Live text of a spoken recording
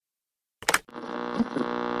The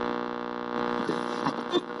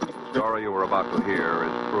story you were about to hear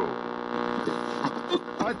is true.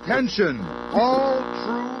 Attention, all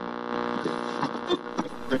true.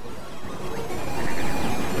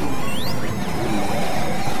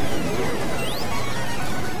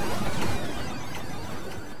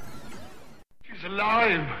 She's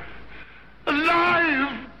alive!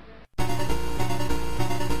 Alive!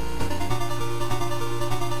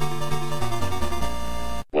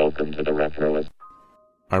 Welcome to the Retro.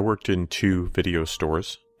 I worked in 2 video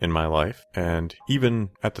stores in my life, and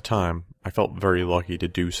even at the time, I felt very lucky to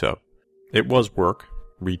do so. It was work,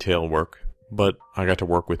 retail work, but I got to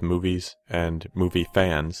work with movies and movie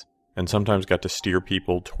fans, and sometimes got to steer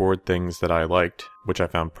people toward things that I liked, which I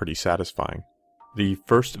found pretty satisfying. The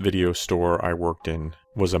first video store I worked in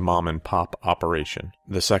was a mom-and-pop operation.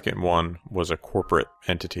 The second one was a corporate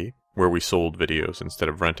entity, where we sold videos instead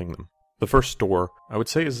of renting them. The first store, I would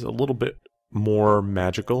say, is a little bit more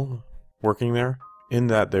magical working there, in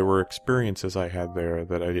that there were experiences I had there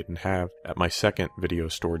that I didn't have at my second video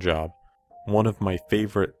store job. One of my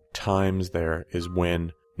favorite times there is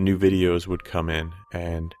when new videos would come in,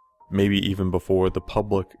 and maybe even before the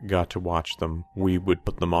public got to watch them, we would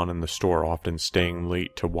put them on in the store, often staying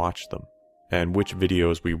late to watch them. And which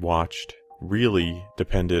videos we watched really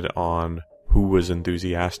depended on who was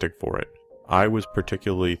enthusiastic for it. I was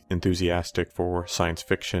particularly enthusiastic for science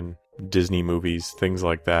fiction, Disney movies, things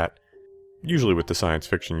like that. Usually with the science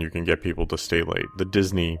fiction, you can get people to stay late. The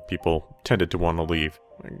Disney people tended to want to leave.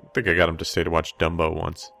 I think I got them to stay to watch Dumbo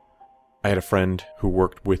once. I had a friend who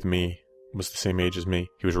worked with me, was the same age as me.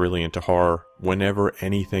 He was really into horror. Whenever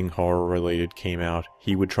anything horror-related came out,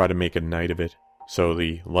 he would try to make a night of it. So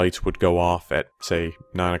the lights would go off at, say,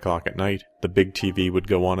 9 o'clock at night. The big TV would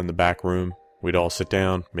go on in the back room. We'd all sit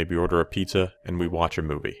down, maybe order a pizza, and we'd watch a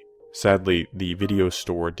movie. Sadly, the video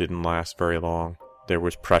store didn't last very long. There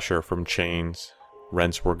was pressure from chains,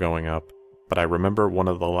 rents were going up. But I remember one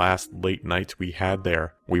of the last late nights we had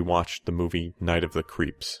there, we watched the movie Night of the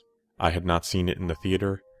Creeps. I had not seen it in the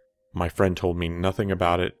theater. My friend told me nothing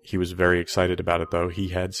about it. He was very excited about it, though. He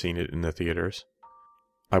had seen it in the theaters.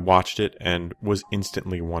 I watched it and was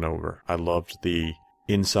instantly won over. I loved the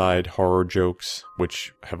inside horror jokes,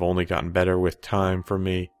 which have only gotten better with time for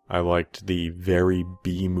me. I liked the very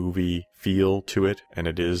B-movie feel to it, and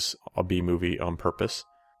it is a B-movie on purpose.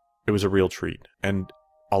 It was a real treat, and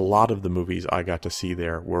a lot of the movies I got to see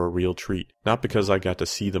there were a real treat. Not because I got to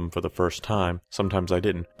see them for the first time, sometimes I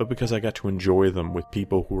didn't, but because I got to enjoy them with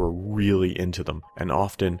people who were really into them, and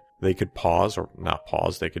often they could pause, or not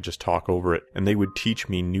pause, they could just talk over it, and they would teach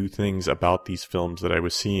me new things about these films that I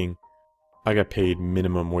was seeing. I got paid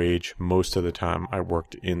minimum wage most of the time I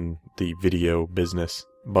worked in the video business,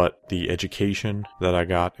 but the education that I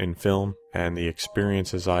got in film and the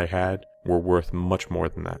experiences I had were worth much more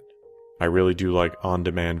than that. I really do like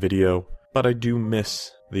on-demand video, but I do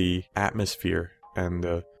miss the atmosphere and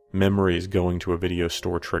the memories going to a video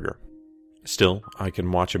store trigger. Still, I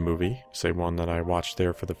can watch a movie, say one that I watched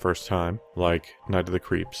there for the first time, like Night of the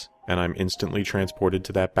Creeps, and I'm instantly transported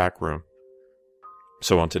to that back room.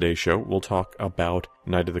 So on today's show, we'll talk about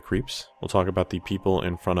Night of the Creeps. We'll talk about the people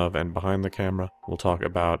in front of and behind the camera. We'll talk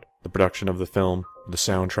about the production of the film, the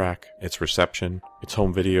soundtrack, its reception, its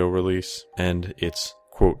home video release, and its,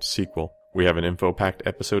 quote, sequel. We have an info-packed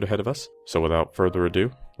episode ahead of us, so without further ado,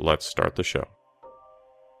 let's start the show.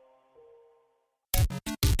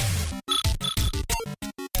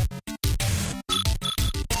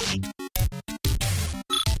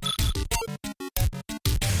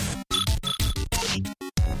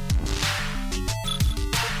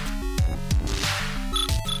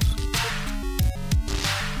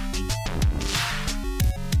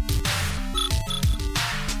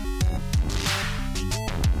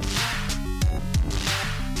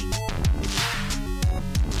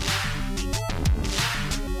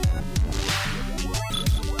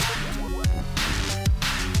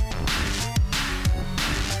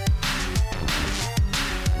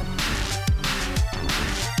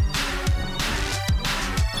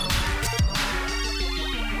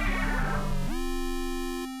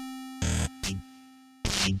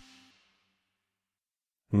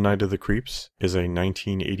 Night of the Creeps is a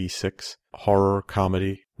 1986 horror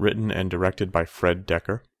comedy written and directed by Fred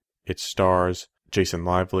Dekker. It stars Jason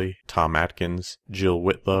Lively, Tom Atkins, Jill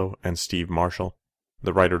Whitlow, and Steve Marshall.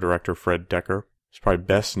 The writer-director Fred Dekker is probably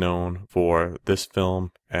best known for this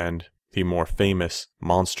film and the more famous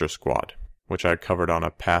Monster Squad, which I covered on a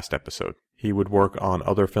past episode. He would work on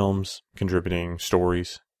other films, contributing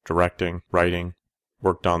stories, directing, writing,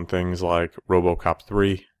 worked on things like RoboCop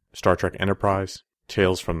 3, Star Trek Enterprise,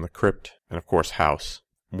 Tales from the Crypt, and of course House.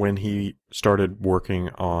 When he started working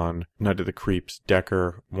on Night of the Creeps,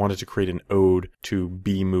 Decker wanted to create an ode to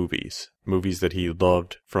B-movies, movies that he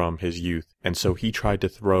loved from his youth. And so he tried to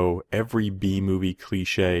throw every B-movie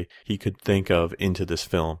cliche he could think of into this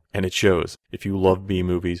film. And it shows. If you love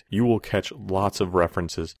B-movies, you will catch lots of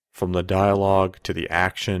references from the dialogue to the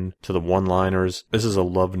action to the one-liners. This is a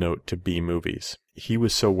love note to B-movies. He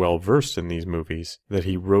was so well versed in these movies that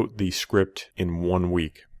he wrote the script in 1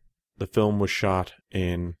 week. The film was shot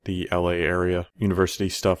in the LA area. University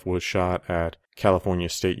stuff was shot at California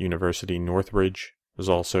State University, Northridge. There's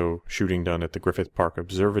also shooting done at the Griffith Park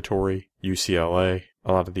Observatory, UCLA.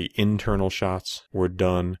 A lot of the internal shots were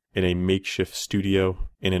done in a makeshift studio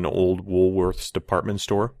in an old Woolworth's department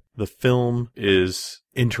store. The film is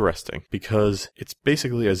interesting because it's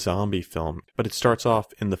basically a zombie film, but it starts off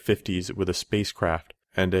in the 50s with a spacecraft,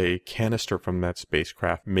 and a canister from that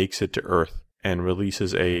spacecraft makes it to Earth and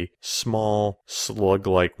releases a small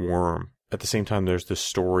slug-like worm. At the same time, there's this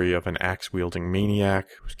story of an axe-wielding maniac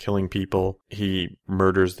who's killing people. He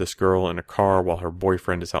murders this girl in a car while her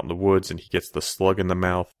boyfriend is out in the woods, and he gets the slug in the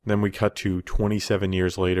mouth. Then we cut to 27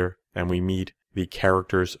 years later, and we meet the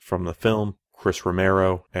characters from the film, Chris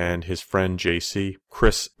Romero and his friend JC.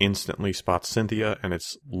 Chris instantly spots Cynthia, and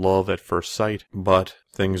it's love at first sight, but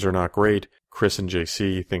things are not great. Chris and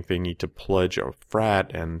JC think they need to pledge a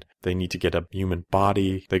frat and they need to get a human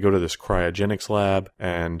body. They go to this cryogenics lab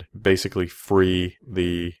and basically free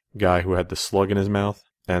the guy who had the slug in his mouth.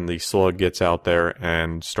 And the slug gets out there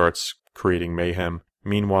and starts creating mayhem.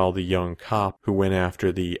 Meanwhile, the young cop who went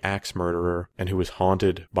after the axe murderer and who was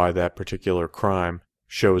haunted by that particular crime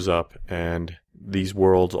shows up, and these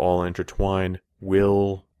worlds all intertwine.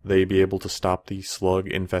 Will they be able to stop the slug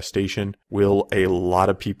infestation? Will a lot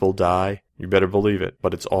of people die? You better believe it,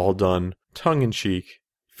 but it's all done tongue-in-cheek,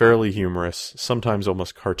 fairly humorous, sometimes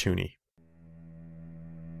almost cartoony.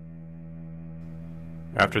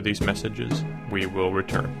 After these messages, we will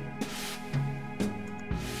return.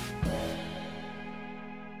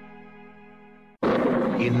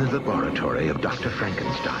 In the laboratory of Dr.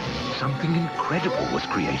 Frankenstein, something incredible was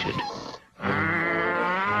created.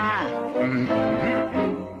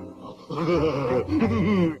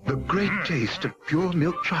 The great taste of pure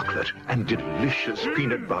milk chocolate and delicious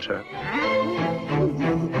peanut butter.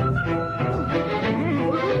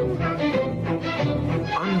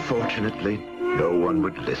 Unfortunately, no one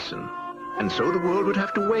would listen. And so the world would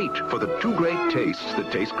have to wait for the two great tastes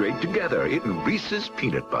that taste great together in Reese's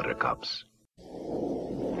Peanut Butter Cups.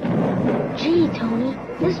 Gee, Tony,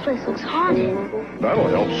 this place looks haunted. That'll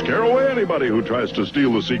help scare away anybody who tries to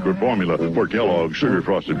steal the secret formula for Kellogg's Sugar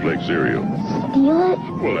Frosted Flakes cereal. Steal it?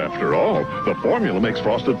 Well, after all, the formula makes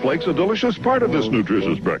Frosted Flakes a delicious part of this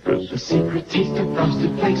nutritious breakfast. The secret taste of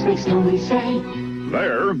Frosted Flakes makes Tony say,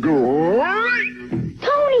 They're great!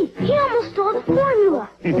 Tony, he almost stole the formula.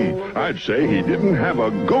 I'd say he didn't have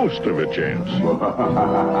a ghost of a chance.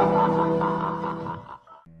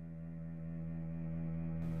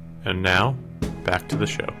 And now, back to the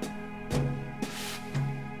show.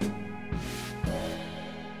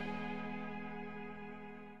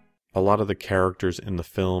 A lot of the characters in the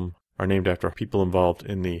film are named after people involved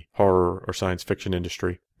in the horror or science fiction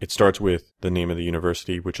industry. It starts with the name of the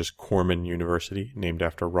university, which is Corman University, named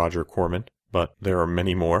after Roger Corman, but there are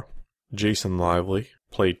many more. Jason Lively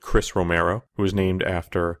played Chris Romero, who was named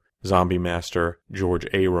after zombie master George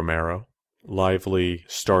A. Romero. Lively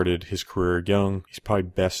started his career young. He's probably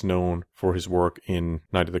best known for his work in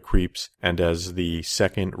Night of the Creeps and as the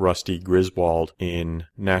second Rusty Griswold in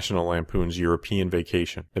National Lampoon's European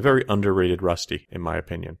Vacation. A very underrated Rusty, in my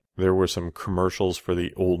opinion. There were some commercials for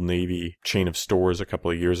the Old Navy chain of stores a couple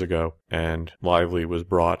of years ago, and Lively was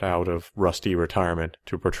brought out of Rusty retirement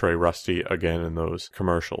to portray Rusty again in those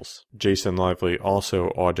commercials. Jason Lively also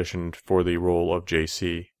auditioned for the role of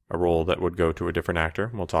JC, a role that would go to a different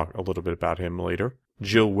actor. We'll talk a little bit about him later.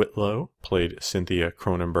 Jill Whitlow played Cynthia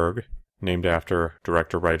Cronenberg, named after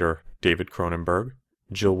director-writer David Cronenberg.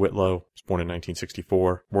 Jill Whitlow was born in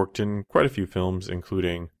 1964, worked in quite a few films,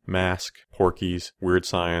 including Mask, Porky's, Weird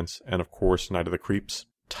Science, and of course Night of the Creeps.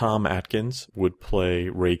 Tom Atkins would play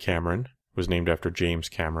Ray Cameron, was named after James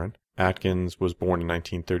Cameron. Atkins was born in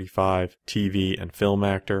 1935, TV and film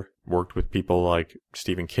actor, worked with people like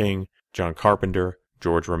Stephen King, John Carpenter,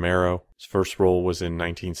 George Romero. His first role was in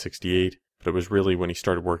 1968, but it was really when he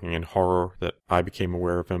started working in horror that I became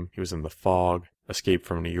aware of him. He was in The Fog, Escape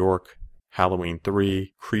from New York, Halloween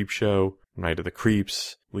 3, Creepshow, Night of the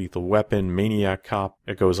Creeps, Lethal Weapon, Maniac Cop.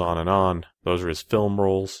 It goes on and on. Those are his film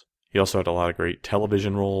roles. He also had a lot of great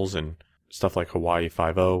television roles in stuff like Hawaii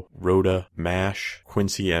Five-0, Rhoda, MASH,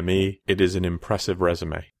 Quincy M.E. It is an impressive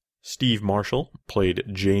resume. Steve Marshall played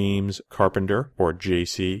James Carpenter, or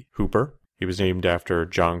J.C. Hooper. He was named after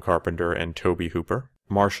John Carpenter and Toby Hooper.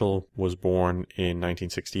 Marshall was born in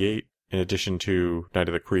 1968. In addition to Night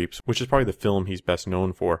of the Creeps, which is probably the film he's best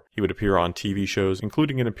known for, he would appear on TV shows,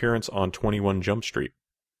 including an appearance on 21 Jump Street.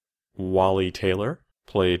 Wally Taylor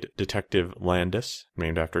played Detective Landis,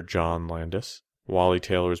 named after John Landis. Wally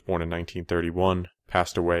Taylor was born in 1931,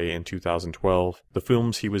 passed away in 2012. The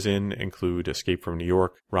films he was in include Escape from New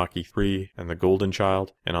York, Rocky III, and The Golden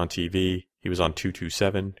Child, and on TV, he was on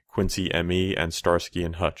 227, Quincy M.E., and Starsky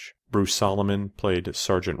and Hutch. Bruce Solomon played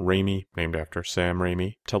Sergeant Raimi, named after Sam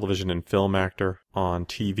Raimi. Television and film actor. On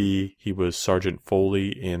TV, he was Sergeant Foley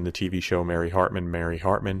in the TV show Mary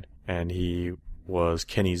Hartman, and he was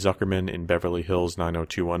Kenny Zuckerman in Beverly Hills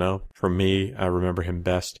 90210. For me, I remember him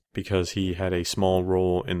best because he had a small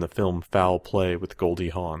role in the film Foul Play with Goldie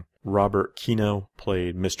Hawn. Robert Kino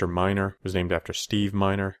played Mr. Miner, was named after Steve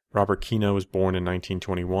Miner. Robert Kino was born in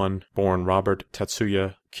 1921, born Robert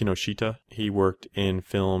Tetsuya Kinoshita. He worked in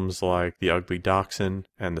films like The Ugly Dachshund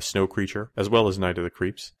and The Snow Creature, as well as Night of the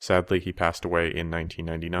Creeps. Sadly, he passed away in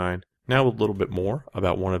 1999. Now a little bit more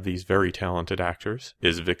about one of these very talented actors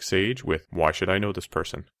is Vic Sage with Why Should I Know This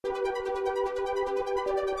Person?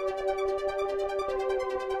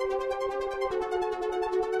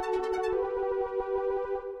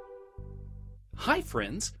 Hi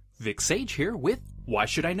friends, Vic Sage here with Why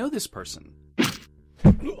Should I Know This Person?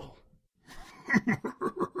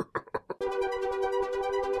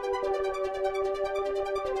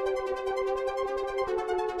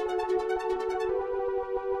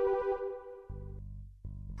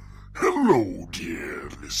 Hello, dear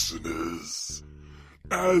listeners.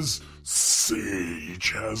 As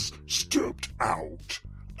Sage has stepped out,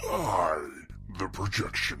 I, the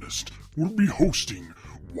projectionist, will be hosting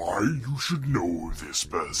Why You Should Know This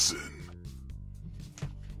Person.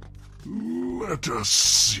 Let us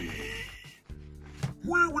see.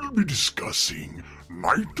 We will be discussing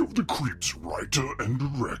Night of the Creeps writer and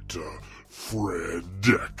director Fred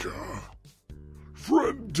Dekker.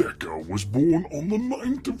 Fred Dekker was born on the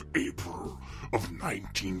 9th of April of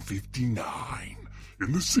 1959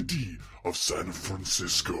 in the city of San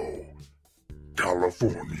Francisco,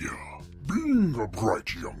 California. Being a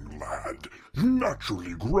bright young lad, he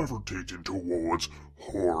naturally gravitated towards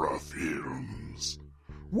horror films,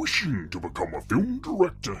 wishing to become a film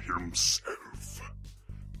director himself.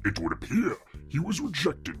 It would appear he was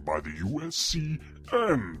rejected by the USC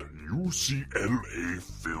and UCLA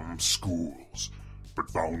film schools, but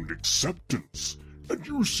found acceptance at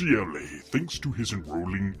UCLA thanks to his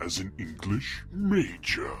enrolling as an English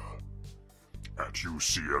major. At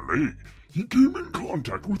UCLA, he came in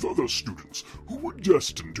contact with other students who were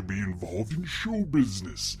destined to be involved in show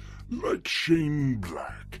business, like Shane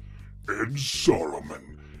Black, Ed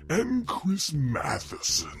Solomon, and Chris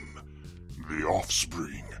Matheson, the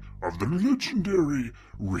offspring of the legendary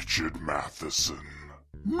Richard Matheson.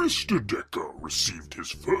 Mr. Dekker received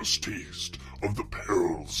his first taste of the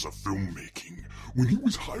perils of filmmaking when he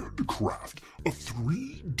was hired to craft a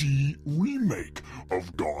 3D remake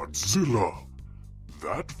of Godzilla.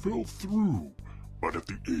 That fell through, but at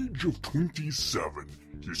the age of 27,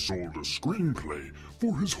 he sold a screenplay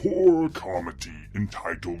for his horror comedy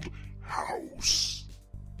entitled House.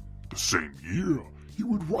 The same year, he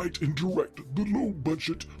would write and direct the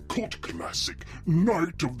low-budget cult classic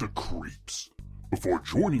Night of the Creeps, before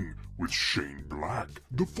joining with Shane Black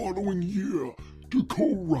the following year to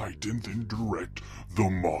co-write and then direct The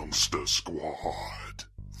Monster Squad.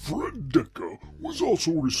 Fred Dekker was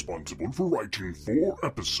also responsible for writing 4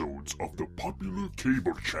 episodes of the popular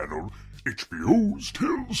cable channel HBO's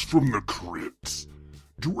Tales from the Crypts,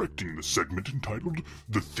 directing the segment entitled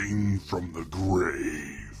The Thing from the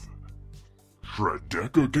Grave. Fred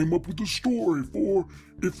Dekker came up with the story for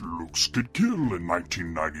If Looks Could Kill in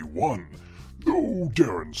 1991, though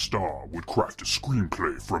Darren Star would craft a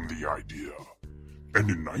screenplay from the idea. And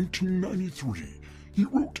in 1993, he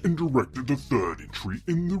wrote and directed the 3rd entry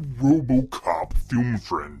in the RoboCop film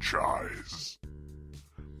franchise.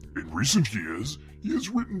 In recent years, he has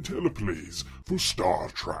written teleplays for Star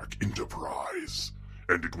Trek Enterprise,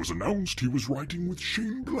 and it was announced he was writing with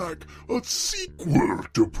Shane Black a sequel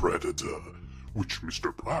to Predator, which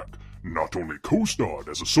Mr. Black not only co-starred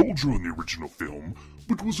as a soldier in the original film,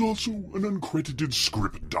 but was also an uncredited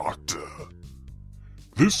script doctor.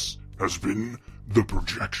 This has been The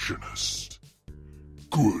Projectionist.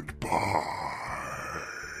 Goodbye.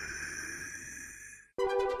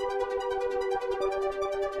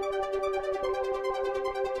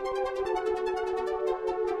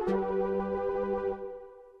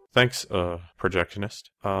 Thanks, projectionist.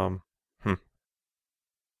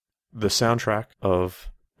 The soundtrack of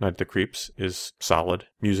Night of the Creeps is solid.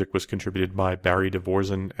 Music was contributed by Barry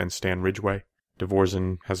Dvorak and Stan Ridgway.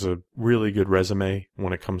 Dvorak has a really good resume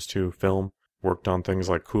when it comes to film. Worked on things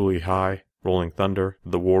like Cooley High, Rolling Thunder,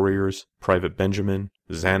 The Warriors, Private Benjamin,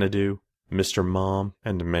 Xanadu, Mr. Mom,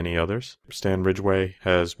 and many others. Stan Ridgway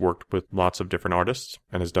has worked with lots of different artists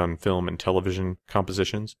and has done film and television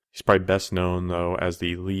compositions. He's probably best known, though, as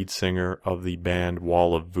the lead singer of the band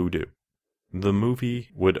Wall of Voodoo. The movie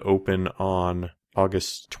would open on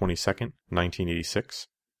August 22nd, 1986,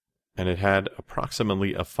 and it had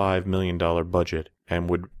approximately a $5 million budget and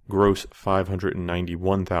would gross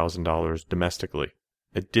 $591,000 domestically.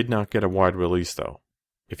 It did not get a wide release, though.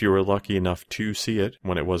 If you were lucky enough to see it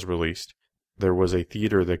when it was released, there was a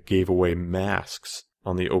theater that gave away masks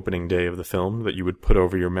on the opening day of the film that you would put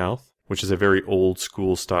over your mouth, which is a very old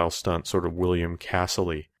school style stunt, sort of William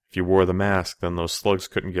Castle-y. If you wore the mask, then those slugs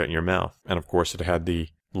couldn't get in your mouth. And of course it had the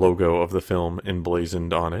logo of the film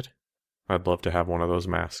emblazoned on it. I'd love to have one of those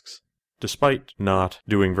masks. Despite not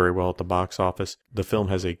doing very well at the box office, the film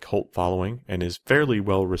has a cult following and is fairly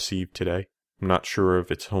well received today. I'm not sure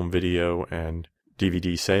of its home video and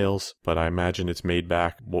DVD sales, but I imagine it's made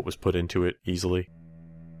back what was put into it easily.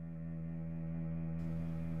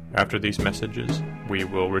 After these messages, we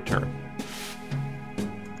will return.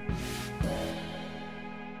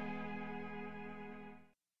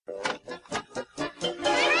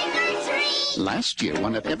 Last year,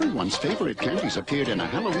 one of everyone's favorite candies appeared in a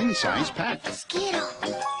Halloween-sized pack.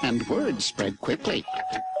 Skittles. And word spread quickly.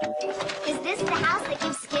 Is this the house that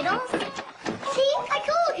gives Skittles? See, I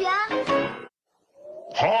told ya.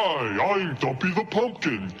 Hi, I'm Dumpy the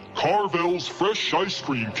Pumpkin, Carvel's fresh ice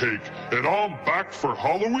cream cake, and I'm back for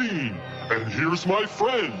Halloween. And here's my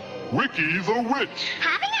friend, Wiki the Witch.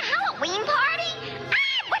 Having a Halloween party?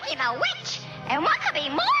 I'm Wiki the Witch. And what could be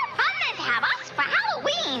more fun than to have us for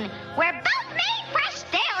Halloween? We're both made fresh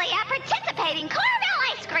daily at participating Carvel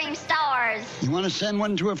ice cream stores. You want to send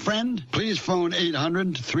one to a friend? Please phone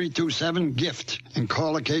 800-327-GIFT and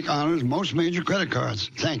call the Cake Honors most major credit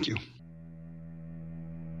cards. Thank you.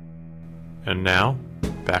 And now,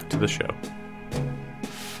 back to the show.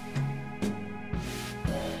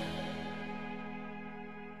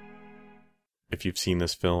 If you've seen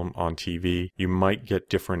this film on TV, you might get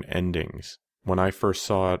different endings. When I first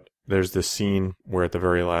saw it, there's this scene where at the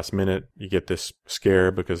very last minute, you get this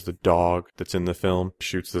scare because the dog that's in the film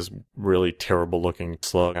shoots this really terrible looking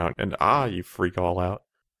slug out, and you freak all out.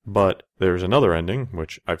 But there's another ending,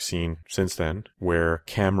 which I've seen since then, where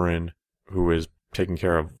Cameron, who is taking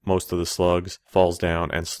care of most of the slugs, falls down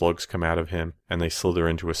and slugs come out of him, and they slither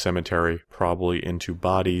into a cemetery, probably into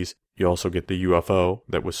bodies. You also get the UFO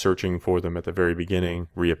that was searching for them at the very beginning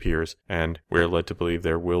reappears, and we're led to believe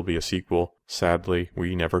there will be a sequel. Sadly,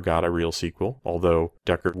 we never got a real sequel, although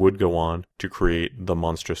Deckard would go on to create the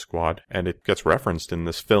Monster Squad, and it gets referenced in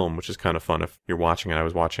this film, which is kind of fun if you're watching it. I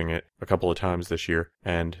was watching it a couple of times this year,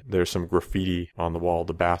 and there's some graffiti on the wall of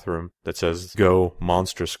the bathroom that says, "Go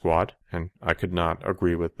Monster Squad," and I could not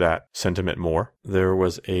agree with that sentiment more. There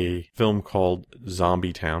was a film called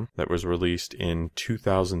Zombie Town that was released in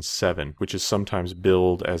 2007, which is sometimes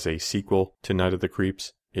billed as a sequel to Night of the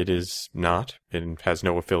Creeps. It is not. It has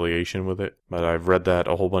no affiliation with it, but I've read that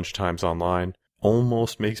a whole bunch of times online.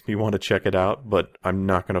 Almost makes me want to check it out, but I'm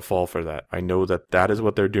not going to fall for that. I know that that is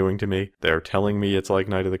what they're doing to me. They're telling me it's like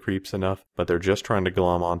Night of the Creeps enough, but they're just trying to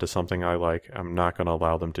glom onto something I like. I'm not going to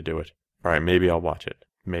allow them to do it. Alright, maybe I'll watch it.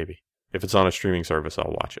 Maybe. If it's on a streaming service,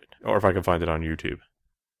 I'll watch it. Or if I can find it on YouTube.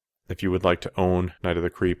 If you would like to own Night of the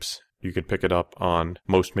Creeps, you could pick it up on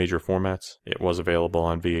most major formats. It was available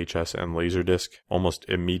on VHS and Laserdisc almost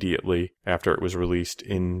immediately after it was released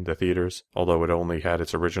in the theaters, although it only had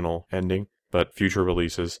its original ending. But future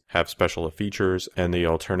releases have special features and the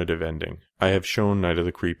alternative ending. I have shown Night of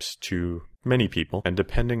the Creeps to many people, and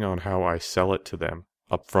depending on how I sell it to them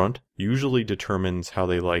up front, usually determines how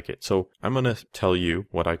they like it. So I'm going to tell you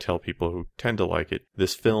what I tell people who tend to like it.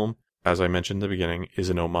 This film, as I mentioned in the beginning, is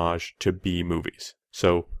an homage to B movies.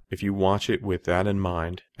 So if you watch it with that in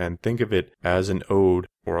mind and think of it as an ode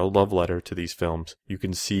or a love letter to these films, you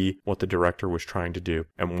can see what the director was trying to do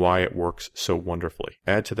and why it works so wonderfully.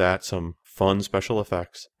 Add to that some fun special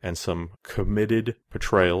effects and some committed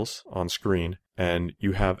portrayals on screen, and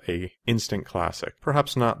you have a instant classic.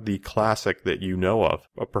 Perhaps not the classic that you know of,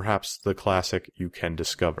 but perhaps the classic you can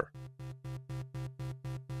discover.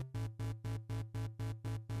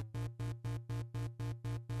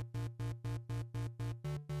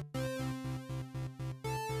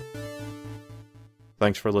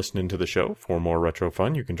 Thanks for listening to the show. For more retro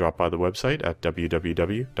fun, you can drop by the website at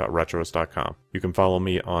www.retroist.com. You can follow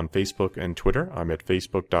me on Facebook and Twitter. I'm at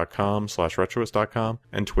facebook.com/retroist.com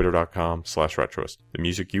and twitter.com/retroist. The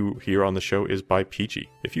music you hear on the show is by Peachy.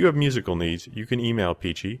 If you have musical needs, you can email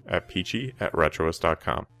Peachy at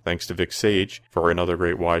peachy@retroist.com. Thanks to Vic Sage for another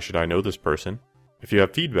great Why Should I Know This Person. If you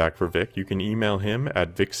have feedback for Vic, you can email him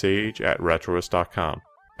at vicsage@retroist.com.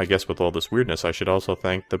 I guess with all this weirdness, I should also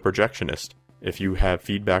thank The Projectionist. If you have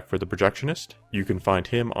feedback for The Projectionist, you can find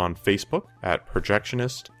him on Facebook at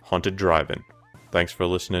Projectionist Haunted Drive-In. Thanks for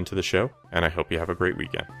listening to the show, and I hope you have a great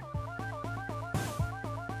weekend.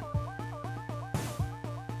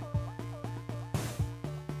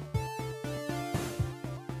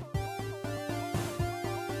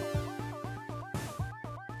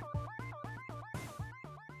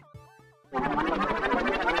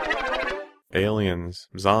 Aliens,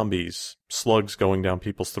 zombies, slugs going down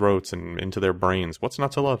people's throats and into their brains. What's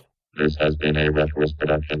not to love? This has been a Retroist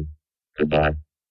production. Goodbye.